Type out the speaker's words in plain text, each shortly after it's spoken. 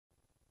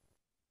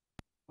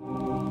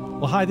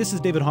Well, hi, this is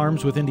David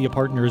Harms with India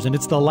Partners, and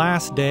it's the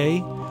last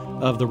day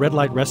of the Red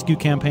Light Rescue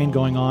campaign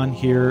going on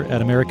here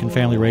at American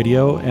Family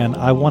Radio, and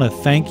I want to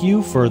thank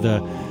you for the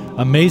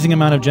amazing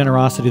amount of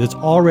generosity that's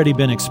already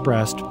been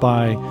expressed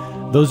by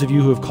those of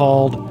you who have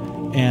called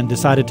and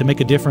decided to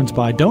make a difference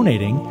by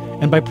donating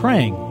and by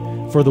praying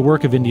for the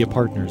work of India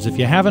Partners. If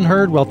you haven't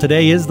heard, well,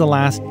 today is the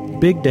last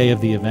big day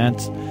of the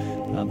event.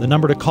 The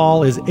number to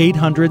call is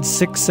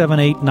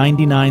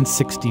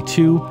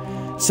 800-678-9962.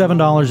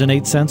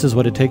 $7.08 is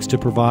what it takes to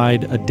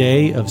provide a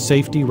day of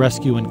safety,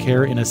 rescue, and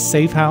care in a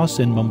safe house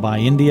in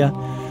Mumbai, India,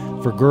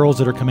 for girls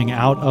that are coming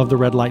out of the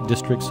red light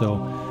district. So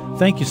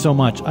thank you so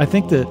much. I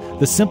think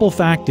the simple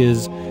fact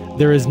is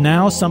there is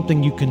now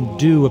something you can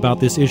do about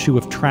this issue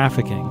of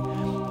trafficking.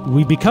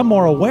 We become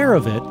more aware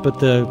of it,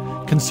 but the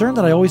concern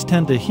that I always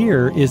tend to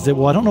hear is that,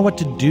 well, I don't know what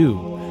to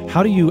do.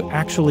 How do you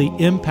actually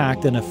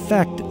impact and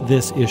affect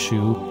this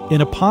issue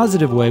in a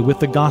positive way with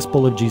the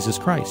gospel of Jesus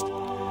Christ?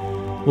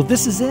 Well,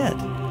 this is it.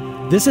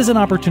 This is an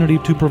opportunity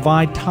to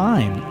provide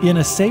time in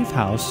a safe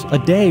house, a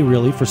day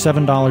really, for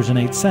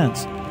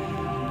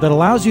 $7.08, that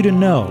allows you to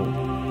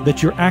know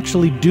that you're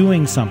actually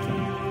doing something,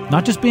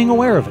 not just being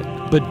aware of it,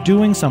 but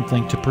doing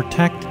something to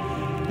protect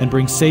and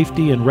bring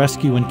safety and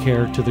rescue and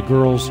care to the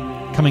girls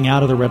coming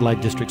out of the red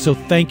light district. So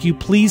thank you.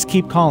 Please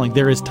keep calling.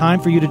 There is time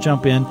for you to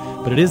jump in,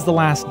 but it is the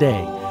last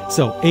day.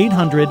 So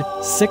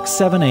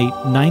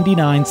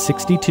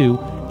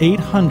 800-678-9962,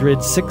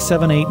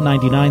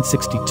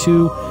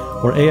 800-678-9962,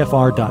 or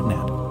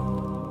afr.net.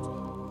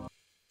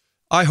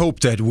 I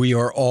hope that we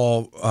are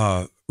all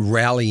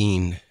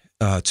rallying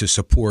to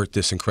support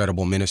this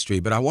incredible ministry,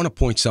 but I want to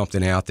point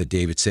something out that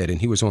David said,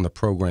 and he was on the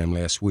program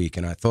last week,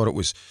 and I thought it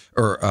was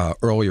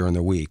earlier in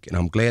the week, and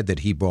I'm glad that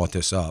he brought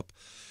this up.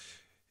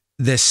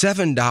 The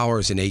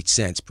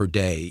 $7.08 per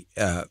day,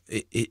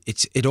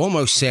 it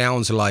almost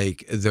sounds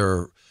like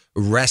they're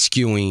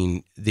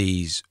rescuing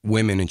these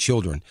women and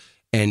children,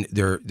 and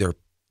they're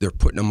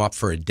putting them up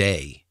for a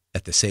day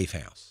at the safe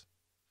house.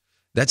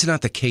 That's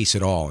not the case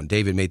at all, and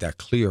David made that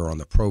clear on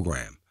the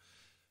program.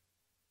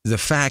 The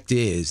fact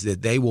is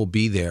that they will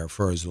be there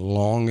for as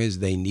long as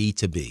they need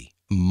to be,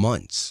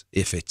 months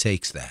if it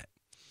takes that,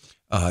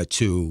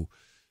 to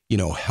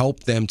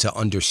help them to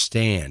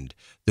understand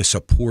the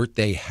support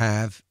they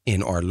have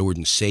in our Lord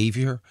and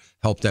Savior,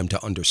 help them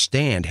to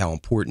understand how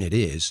important it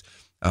is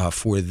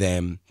for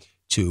them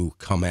to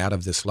come out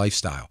of this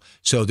lifestyle.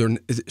 So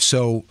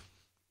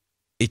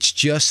it's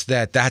just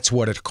that's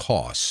what it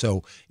costs.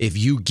 So if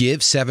you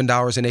give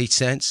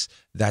 $7.08,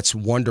 that's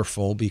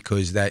wonderful,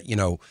 because that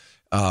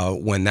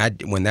when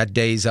that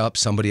day's up,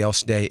 somebody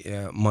else's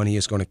money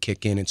is going to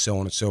kick in, and so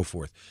on and so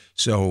forth.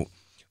 So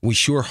we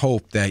sure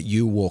hope that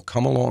you will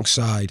come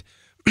alongside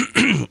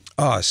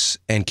us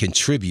and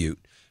contribute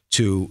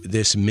to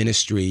this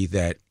ministry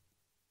that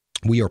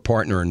we are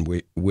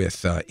partnering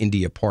with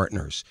India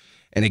Partners.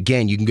 And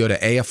again, you can go to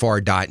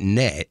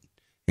afr.net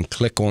and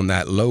click on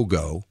that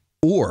logo,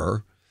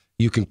 or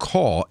you can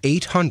call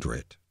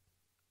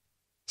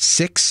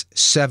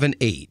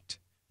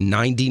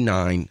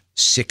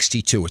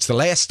 800-678-9962. It's the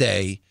last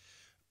day.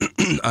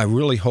 I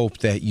really hope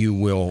that you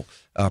will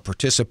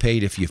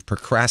participate. If you've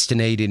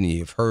procrastinated and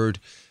you've heard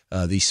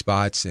these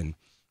spots and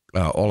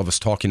all of us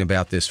talking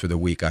about this for the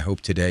week, I hope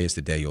today is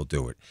the day you'll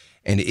do it.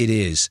 And it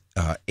is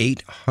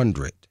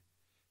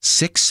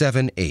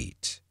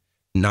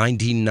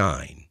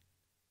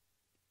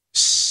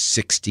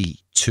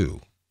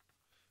 800-678-9962.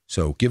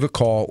 So give a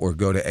call or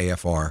go to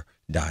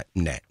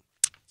afr.net.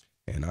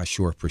 And I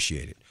sure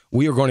appreciate it.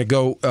 We are going to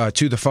go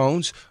to the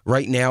phones.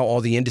 Right now,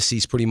 all the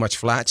indices pretty much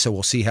flat, so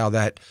we'll see how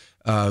that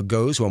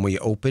goes when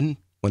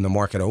the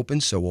market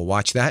opens. So we'll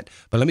watch that.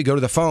 But let me go to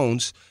the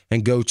phones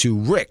and go to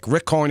Rick.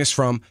 Rick calling us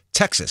from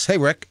Texas. Hey,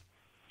 Rick.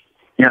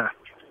 Yeah.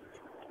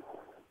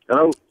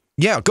 Hello?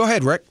 Yeah, go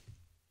ahead, Rick.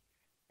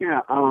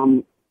 Yeah,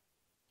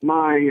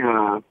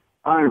 my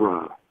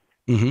IRA.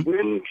 Mm-hmm.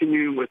 When can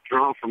you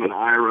withdraw from an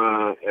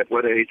IRA, at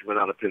what age,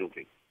 without a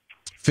penalty?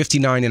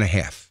 59 and a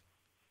half.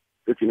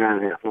 59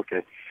 and a half,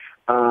 okay.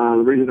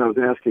 The reason I was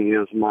asking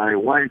is my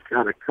wife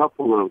got a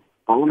couple of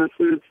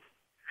bonuses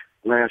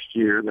last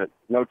year that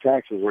no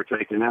taxes were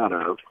taken out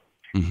of.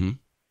 Mm-hmm.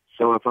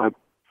 So if I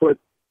put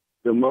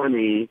the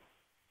money,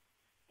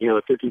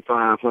 the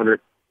 $5,500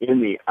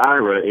 in the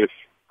IRA, if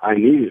I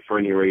need it for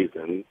any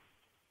reason,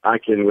 I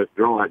can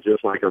withdraw it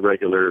just like a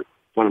regular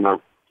one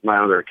of my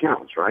other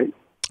accounts, right?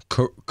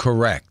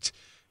 Correct.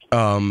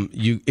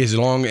 As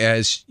long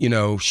as,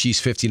 she's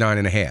 59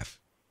 and a half.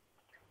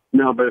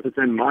 No, but if it's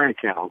in my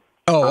account.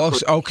 Oh,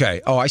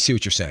 okay. Oh, I see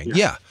what you're saying.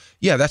 Yeah,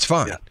 that's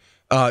fine.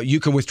 Yeah. You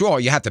can withdraw.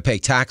 You have to pay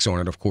tax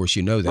on it, of course.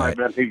 You know that. Right,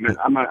 but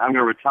I'm going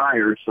to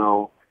retire,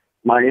 so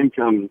my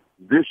income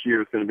this year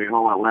is going to be a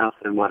whole lot less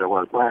than what it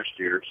was last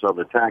year, so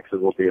the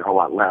taxes will be a whole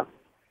lot less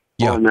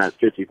on that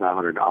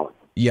 $5,500.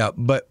 Yeah,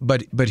 but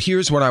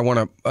here's what I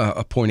want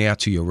to point out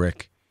to you,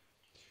 Rick.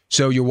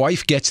 So your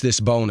wife gets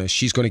this bonus.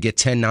 She's going to get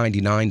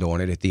 1099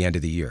 on it at the end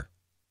of the year,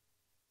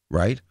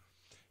 right?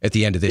 At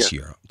the end of this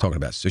year, I'm talking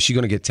about. So she's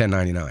going to get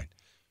 1099.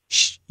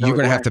 You're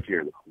going to have to.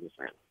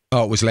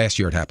 Oh, it was last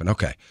year it happened.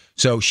 Okay.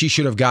 So she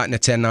should have gotten a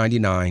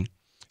 1099.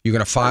 You're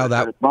going to file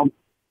that. It bumped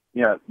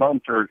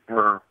her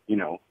her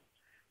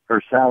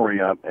salary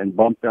up and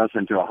bumped us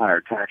into a higher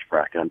tax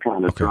bracket. I'm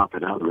trying to drop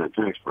it out of that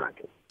tax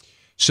bracket.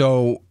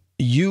 So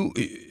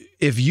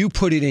if you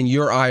put it in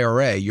your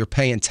IRA, you're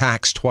paying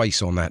tax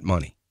twice on that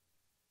money.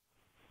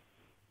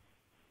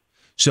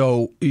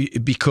 So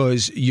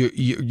because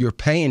you're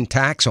paying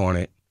tax on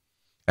it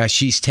as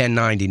she's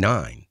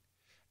 1099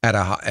 at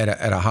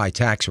a high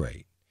tax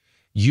rate.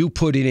 You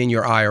put it in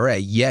your IRA.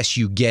 Yes,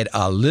 you get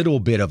a little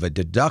bit of a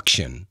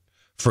deduction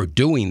for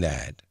doing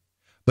that,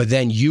 but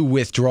then you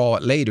withdraw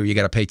it later. You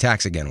got to pay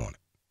tax again on it.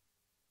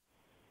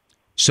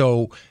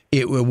 So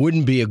it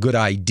wouldn't be a good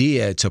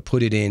idea to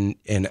put it in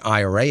an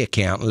IRA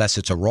account unless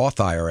it's a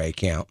Roth IRA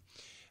account.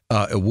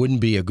 It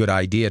wouldn't be a good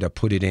idea to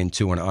put it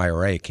into an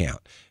IRA account.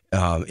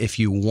 If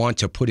you want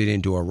to put it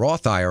into a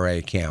Roth IRA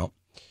account,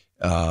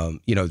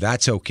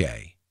 that's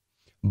okay.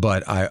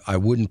 But I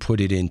wouldn't put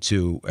it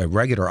into a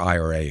regular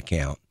IRA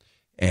account,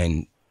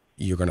 and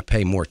you're going to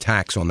pay more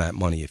tax on that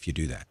money if you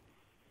do that.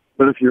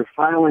 But if you're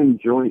filing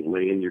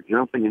jointly and you're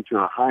jumping into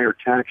a higher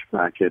tax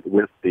bracket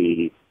with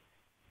the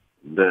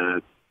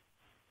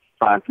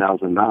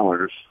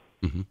 $5,000,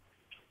 and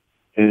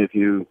if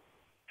you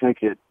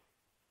take it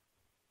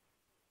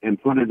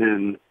and put it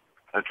in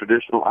a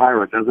traditional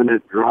IRA, doesn't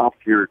it drop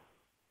your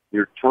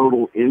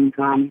total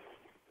income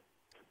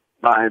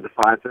by the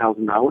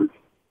 $5,000?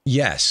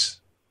 Yes,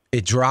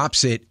 it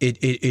drops it.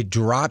 It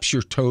drops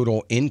your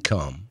total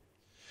income,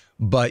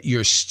 but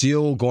you're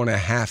still going to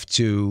have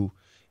to.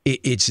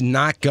 It's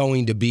not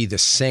going to be the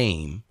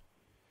same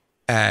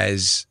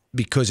as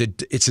because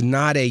it's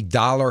not a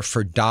dollar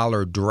for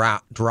dollar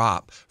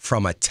drop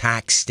from a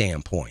tax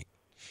standpoint.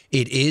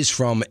 It is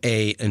from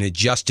an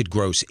adjusted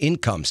gross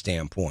income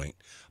standpoint,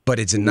 but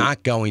it's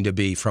not going to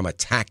be from a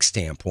tax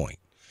standpoint.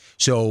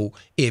 So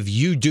if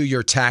you do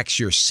your tax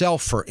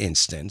yourself, for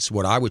instance,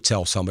 what I would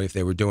tell somebody if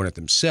they were doing it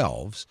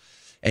themselves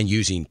and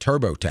using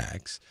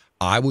TurboTax,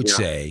 I would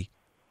say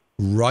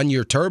run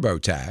your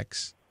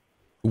TurboTax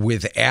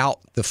without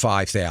the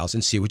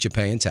 $5,000, see what you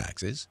pay in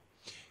taxes.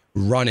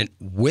 Run it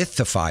with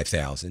the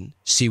 $5,000,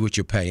 see what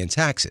you pay in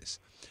taxes.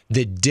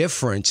 The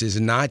difference is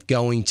not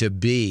going to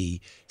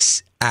be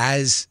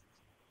as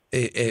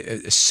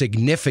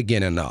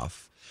significant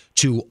enough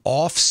to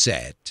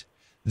offset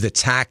the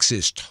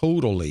taxes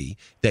totally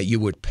that you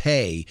would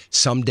pay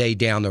someday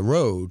down the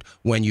road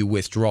when you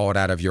withdraw it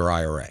out of your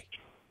IRA.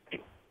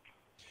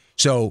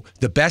 So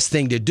the best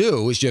thing to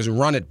do is just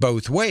run it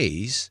both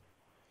ways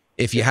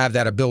if you have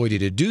that ability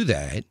to do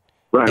that.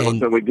 Right.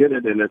 So we did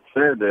it, and it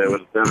said that it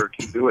was better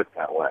to do it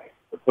that way,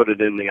 to put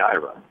it in the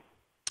IRA.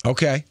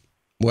 Okay.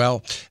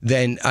 Well,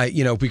 then,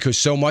 because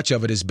so much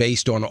of it is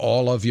based on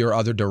all of your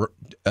other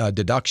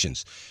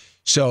deductions.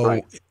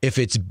 So if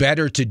it's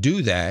better to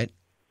do that,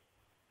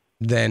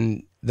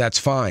 then that's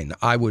fine.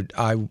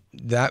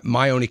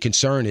 My only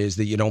concern is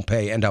that you don't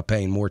end up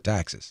paying more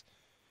taxes,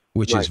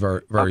 which is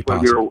very, very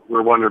possible.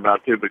 We're wondering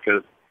about too,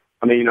 because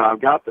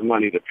I've got the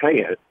money to pay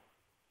it,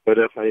 but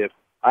if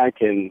I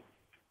can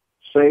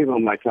save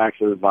on my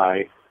taxes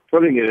by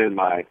putting it in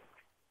my,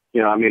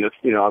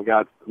 I've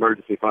got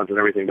emergency funds and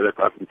everything, but if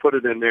I can put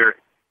it in there,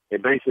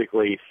 it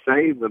basically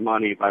saves the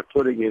money by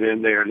putting it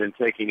in there and then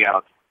taking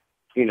out,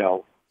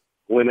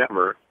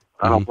 whenever.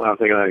 I don't plan on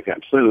taking it out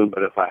anytime soon,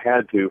 but if I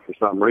had to for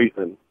some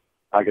reason,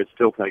 I could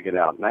still take it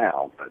out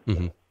now. But,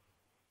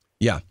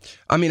 Yeah.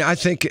 I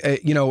think,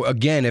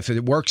 again, if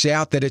it works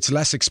out that it's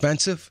less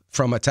expensive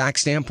from a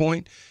tax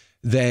standpoint,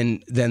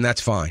 then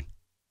that's fine.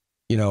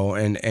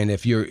 And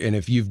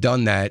if you've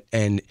done that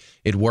and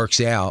it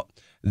works out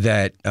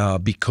that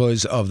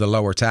because of the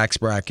lower tax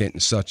bracket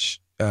and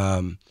such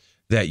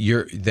that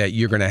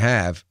you're going to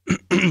have,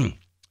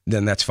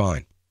 then that's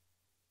fine.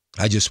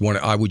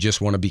 I would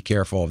just want to be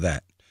careful of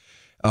that.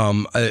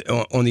 On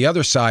the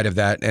other side of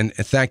that, and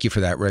thank you for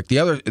that, Rick.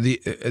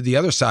 The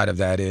other side of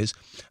that is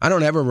I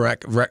don't ever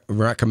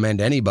recommend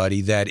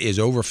anybody that is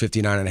over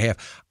 59 and a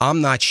half.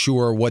 I'm not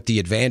sure what the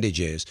advantage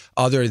is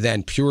other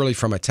than purely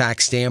from a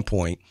tax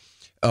standpoint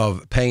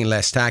of paying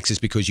less taxes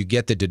because you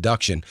get the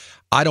deduction.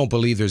 I don't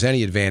believe there's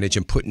any advantage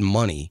in putting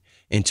money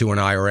into an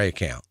IRA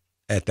account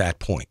at that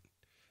point,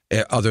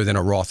 other than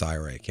a Roth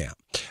IRA account,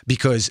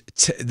 because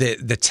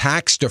the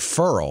tax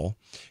deferral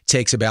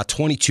takes about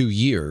 22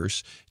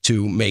 years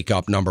to make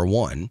up, number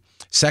one.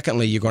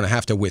 Secondly, you're going to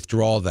have to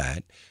withdraw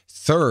that.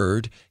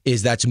 Third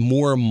is that's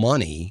more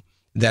money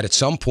that at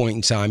some point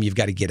in time you've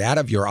got to get out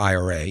of your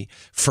IRA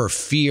for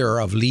fear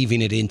of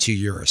leaving it into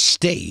your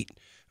estate.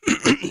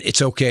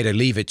 It's okay to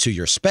leave it to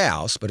your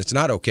spouse, but it's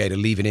not okay to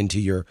leave it into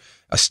your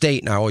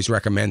estate. And I always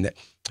recommend that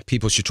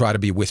people should try to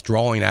be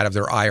withdrawing out of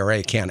their IRA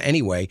account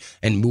anyway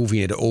and moving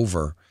it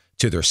over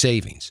to their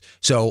savings.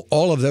 So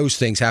all of those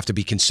things have to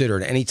be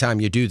considered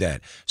anytime you do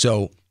that.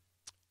 So,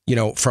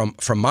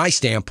 from my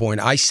standpoint,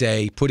 I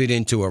say put it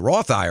into a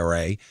Roth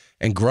IRA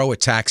and grow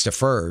it tax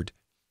deferred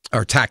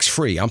or tax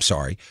free.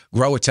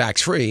 Grow it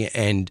tax free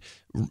and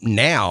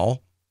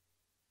now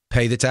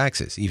pay the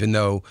taxes, even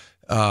though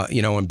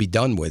and be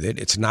done with it.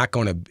 It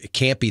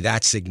can't be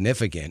that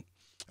significant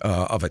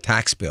of a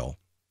tax bill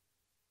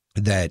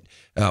that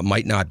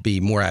might not be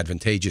more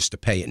advantageous to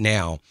pay it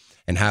now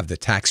and have the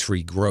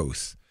tax-free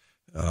growth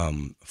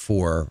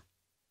for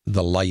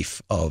the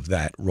life of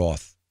that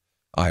Roth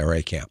IRA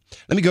account.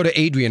 Let me go to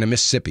Adrian in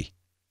Mississippi.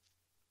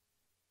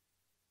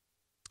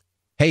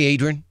 Hey,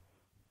 Adrian.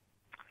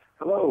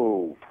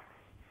 Hello.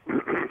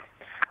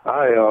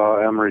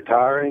 I am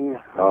retiring,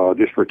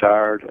 just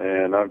retired,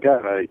 and I've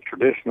got a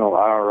traditional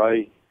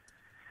IRA,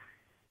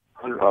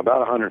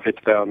 about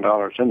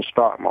 $150,000 in the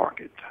stock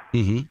market.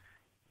 Mm-hmm.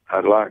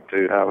 I'd like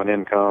to have an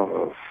income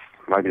of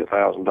maybe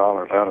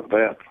 $1,000 out of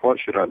that. What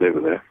should I do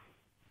with that?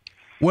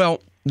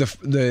 Well,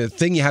 the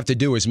thing you have to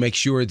do is make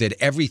sure that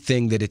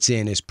everything that it's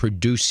in is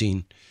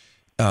producing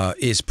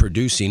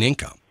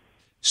income.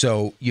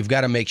 So you've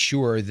got to make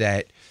sure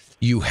that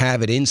you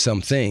have it in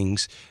some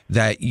things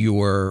that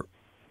you're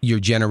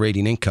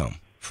generating income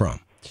from.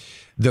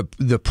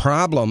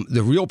 The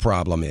real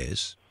problem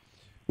is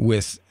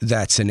with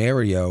that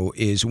scenario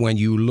is when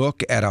you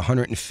look at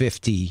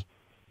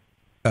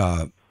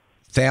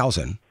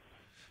 150,000,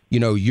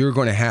 you're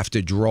going to have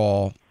to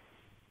draw,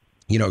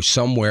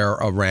 somewhere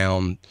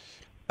around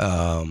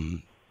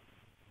 8%,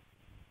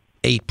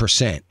 8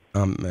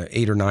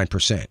 or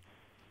 9%.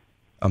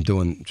 I'm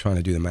trying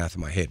to do the math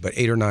in my head, but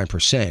 8 or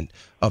 9%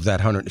 of that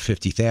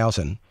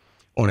 150,000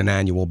 on an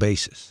annual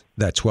basis.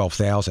 That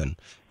 12,000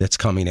 that's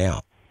coming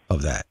out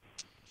of that.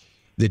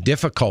 The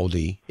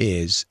difficulty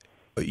is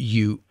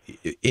in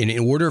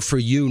order for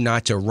you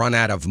not to run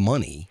out of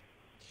money,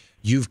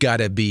 you've got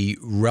to be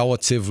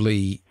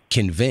relatively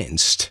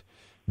convinced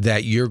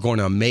that you're going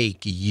to make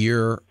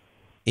year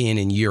in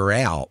and year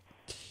out.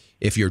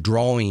 If you're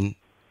drawing,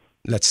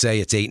 let's say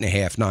it's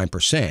 8.5%,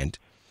 9%,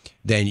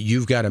 then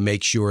you've got to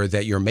make sure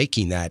that you're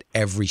making that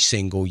every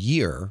single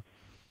year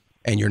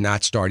and you're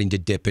not starting to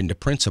dip into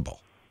principal.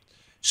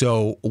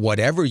 So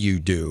whatever you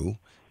do,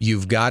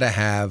 you've got to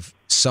have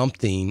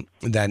something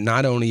that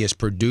not only is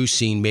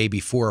producing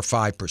maybe 4 or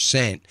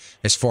 5%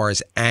 as far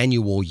as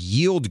annual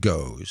yield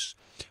goes,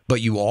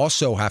 but you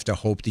also have to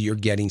hope that you're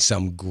getting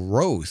some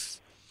growth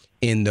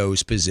in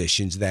those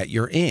positions that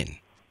you're in.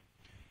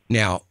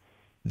 Now,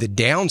 the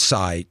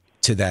downside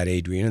to that,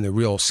 Adrian, and the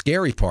real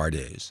scary part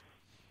is,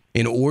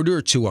 in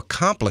order to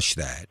accomplish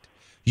that,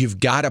 you've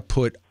got to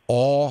put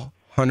all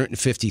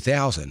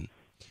 150,000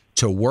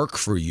 to work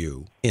for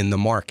you in the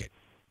market.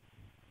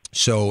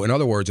 So, in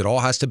other words, it all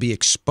has to be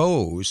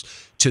exposed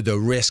to the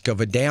risk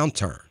of a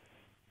downturn.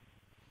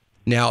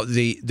 Now,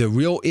 the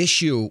real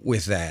issue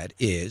with that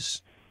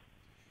is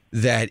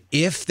that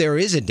if there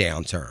is a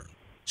downturn,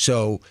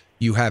 so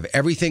you have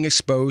everything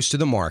exposed to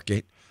the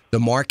market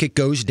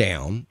goes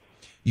down,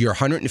 your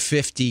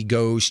 150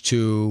 goes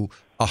to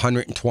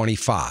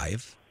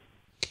 125,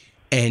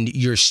 and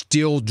you're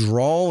still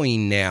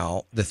drawing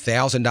now the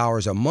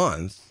 $1,000 a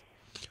month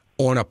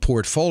on a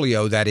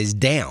portfolio that is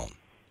down.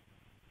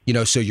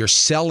 So you're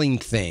selling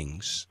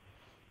things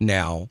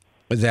now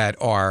that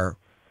are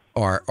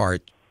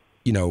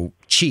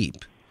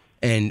cheap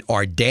and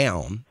are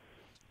down,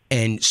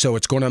 and so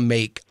it's going to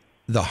make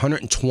the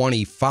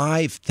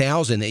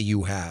 125,000 that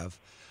you have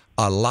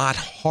a lot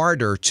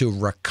harder to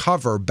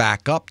recover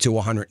back up to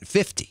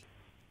 150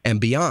 and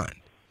beyond.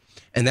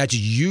 And that's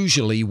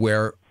usually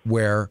where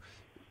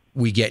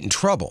we get in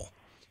trouble.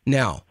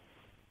 Now,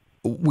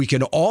 we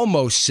can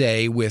almost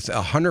say with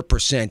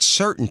 100%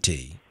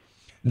 certainty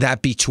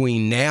that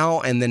between now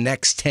and the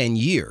next 10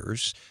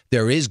 years,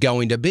 there is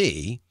going to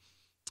be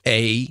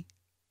a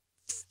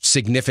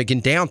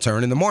significant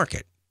downturn in the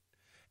market.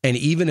 And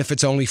even if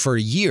it's only for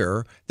a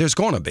year, there's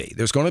going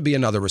to be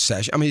another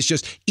recession. I mean, it's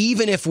just,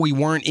 even if we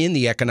weren't in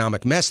the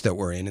economic mess that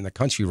we're in the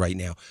country right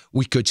now,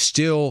 we could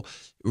still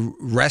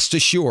rest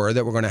assured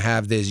that we're going to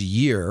have this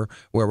year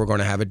where we're going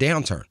to have a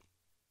downturn.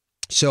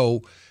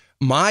 So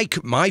my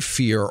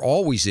fear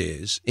always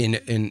is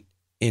in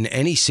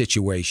any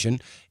situation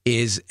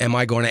is, am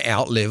I going to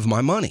outlive my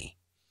money?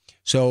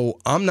 So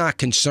I'm not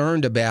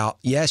concerned about,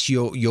 yes,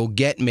 you'll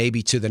get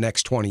maybe to the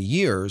next 20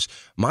 years.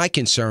 My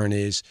concern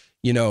is,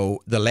 the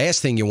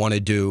last thing you want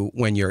to do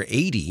when you're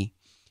 80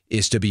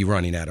 is to be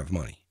running out of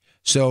money.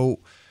 So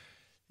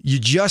you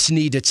just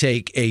need to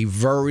take a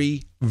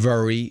very,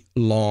 very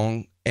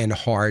long and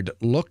hard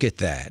look at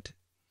that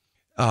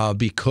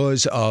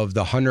because of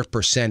the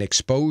 100%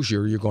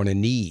 exposure you're going to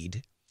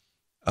need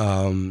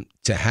to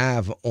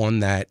have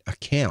on that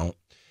account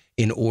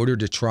in order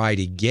to try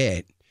to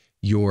get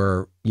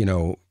your,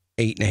 8.5%,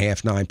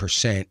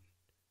 9%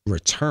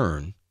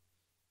 return,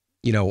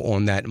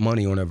 on that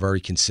money on a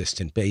very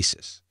consistent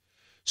basis.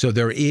 So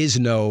there is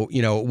no,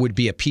 it would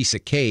be a piece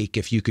of cake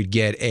if you could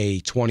get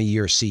a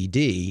 20-year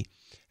CD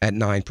at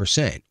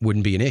 9%.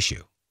 Wouldn't be an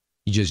issue.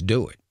 You just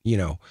do it,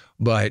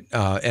 but,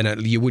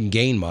 you wouldn't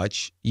gain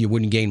much. You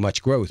wouldn't gain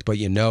much growth, but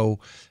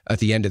at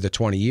the end of the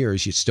 20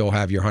 years, you'd still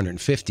have your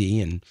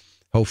 150, and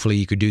hopefully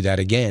you could do that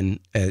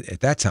again at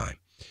that time.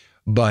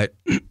 But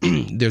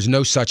there's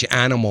no such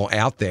animal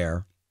out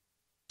there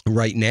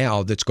right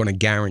now that's going to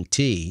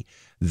guarantee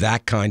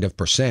that kind of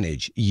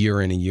percentage year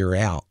in and year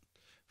out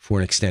for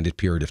an extended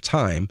period of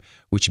time,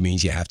 which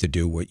means you have to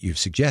do what you've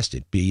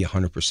suggested, be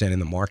 100% in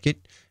the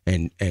market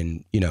and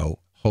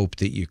hope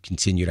that you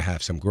continue to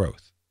have some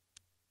growth.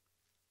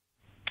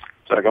 Is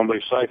that going to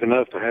be safe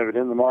enough to have it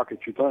in the market,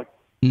 you think?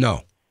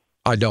 No,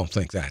 I don't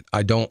think that.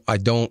 I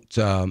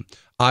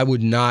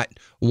would not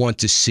want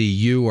to see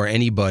you or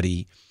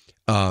anybody,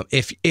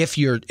 if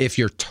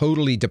you're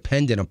totally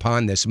dependent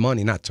upon this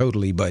money, not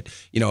totally, but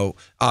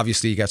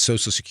obviously you got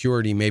Social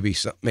Security, maybe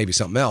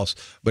something else.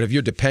 But if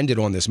you're dependent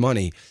on this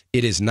money,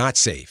 it is not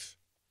safe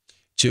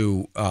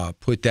to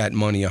put that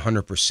money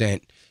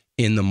 100%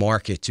 in the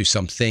market to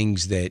some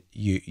things that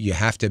you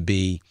have to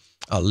be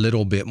a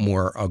little bit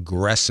more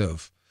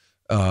aggressive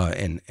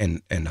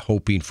and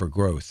hoping for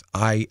growth.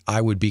 I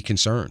would be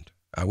concerned.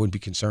 I would be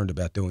concerned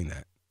about doing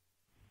that.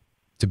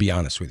 To be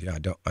honest with you, I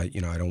don't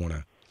want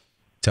to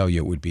tell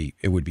you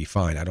it would be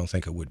fine. I don't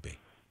think it would be.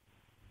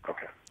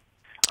 Okay.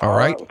 All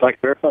right. Well, thank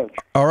you very much.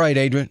 All right,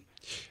 Adrian.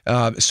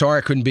 Sorry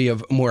I couldn't be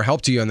of more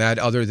help to you on that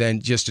other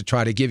than just to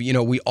try to give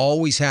we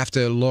always have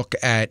to look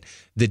at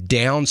the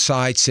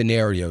downside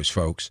scenarios,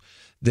 folks.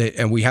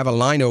 And we have a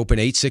line open,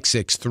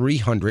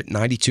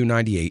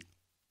 866-300-9298.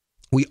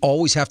 We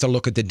always have to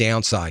look at the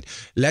downside.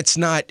 Let's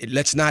not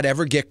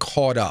ever get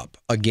caught up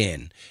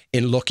again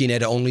in looking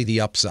at only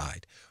the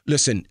upside.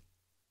 Listen,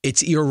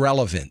 it's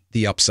irrelevant,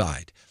 the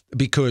upside,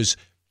 because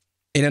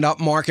in an up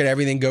market,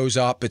 everything goes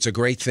up. It's a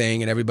great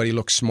thing, and everybody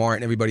looks smart,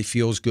 and everybody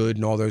feels good,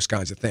 and all those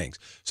kinds of things.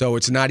 So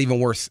it's not even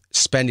worth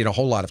spending a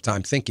whole lot of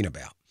time thinking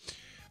about.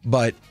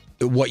 But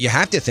what you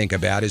have to think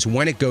about is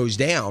when it goes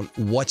down,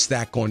 what's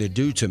that going to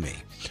do to me?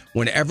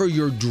 Whenever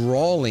you're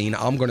drawing,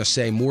 I'm going to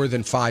say more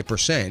than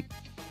 5%,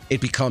 it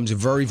becomes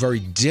very, very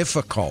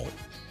difficult.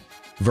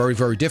 Very,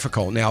 very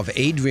difficult. Now, if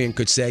Adrian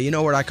could say,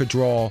 I could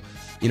draw,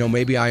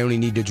 maybe I only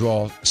need to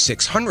draw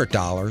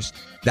 $600,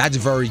 that's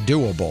very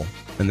doable,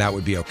 and that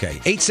would be okay.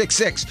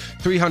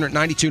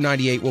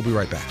 866-300-9298. We'll be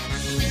right back.